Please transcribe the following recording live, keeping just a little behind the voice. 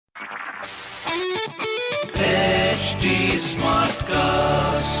HT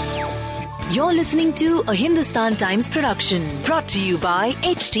Smartcast. You're listening to a Hindustan Times production brought to you by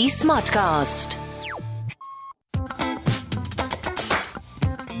HT Smartcast.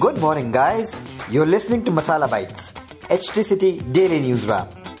 Good morning, guys. You're listening to Masala Bites, HT City Daily News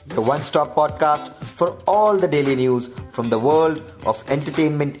Wrap, your one-stop podcast for all the daily news from the world of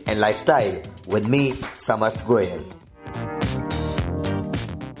entertainment and lifestyle with me, Samarth Goyal.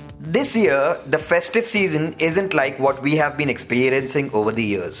 This year, the festive season isn't like what we have been experiencing over the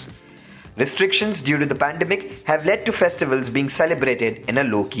years. Restrictions due to the pandemic have led to festivals being celebrated in a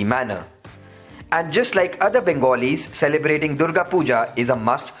low-key manner. And just like other Bengalis, celebrating Durga Puja is a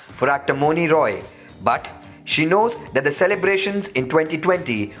must for actor Moni Roy. But she knows that the celebrations in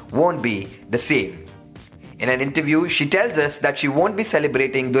 2020 won't be the same. In an interview, she tells us that she won't be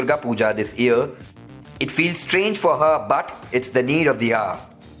celebrating Durga Puja this year. It feels strange for her, but it's the need of the hour.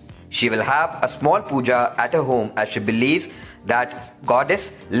 She will have a small puja at her home as she believes that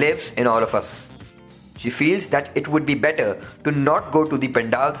Goddess lives in all of us. She feels that it would be better to not go to the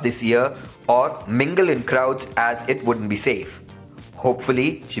pandals this year or mingle in crowds as it wouldn't be safe.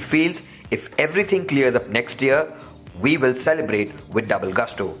 Hopefully, she feels if everything clears up next year, we will celebrate with double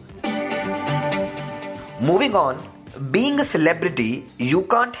gusto. Moving on, being a celebrity, you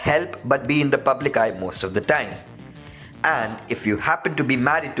can't help but be in the public eye most of the time. And if you happen to be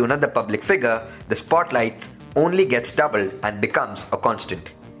married to another public figure, the spotlight only gets doubled and becomes a constant.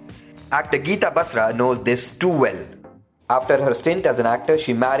 Actor Geeta Basra knows this too well. After her stint as an actor,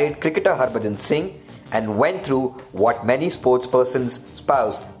 she married cricketer Harbhajan Singh and went through what many sportspersons'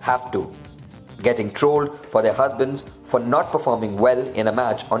 spouse have to, getting trolled for their husbands for not performing well in a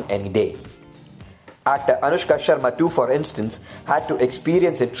match on any day. Actor Anushka Sharma too, for instance, had to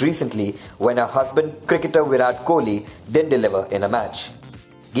experience it recently when her husband, cricketer Virat Kohli, didn't deliver in a match.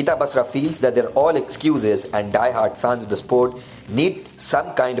 Geeta Basra feels that they're all excuses and die-hard fans of the sport need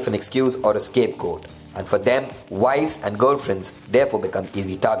some kind of an excuse or a scapegoat. And for them, wives and girlfriends therefore become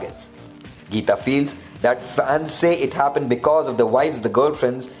easy targets. Geeta feels that fans say it happened because of the wives of the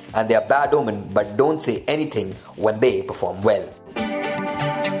girlfriends and they are bad omen but don't say anything when they perform well.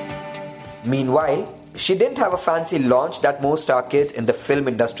 Meanwhile, she didn't have a fancy launch that most star kids in the film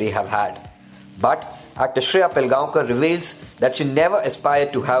industry have had. But actor Shreya Pelgaonkar reveals that she never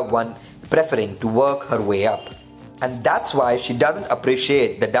aspired to have one, preferring to work her way up. And that's why she doesn't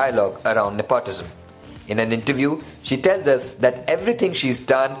appreciate the dialogue around nepotism. In an interview, she tells us that everything she's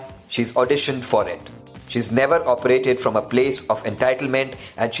done, she's auditioned for it. She's never operated from a place of entitlement,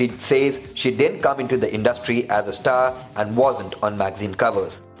 and she says she didn't come into the industry as a star and wasn't on magazine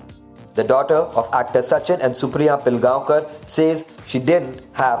covers. The daughter of actor Sachin and Supriya Pelgaonkar says she didn't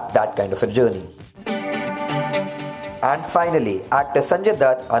have that kind of a journey. And finally, actor Sanjay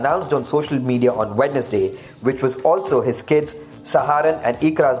Dutt announced on social media on Wednesday, which was also his kids Saharan and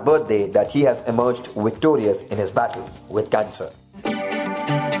Ikra's birthday, that he has emerged victorious in his battle with cancer.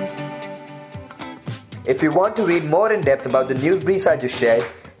 If you want to read more in depth about the news briefs I just shared,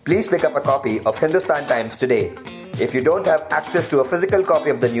 please pick up a copy of Hindustan Times today. If you don't have access to a physical copy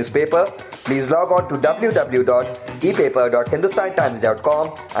of the newspaper, please log on to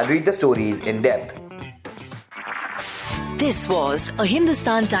www.epaper.hindustantimes.com and read the stories in depth. This was a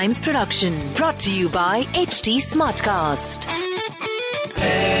Hindustan Times production brought to you by HT Smartcast.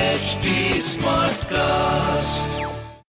 HT Smartcast.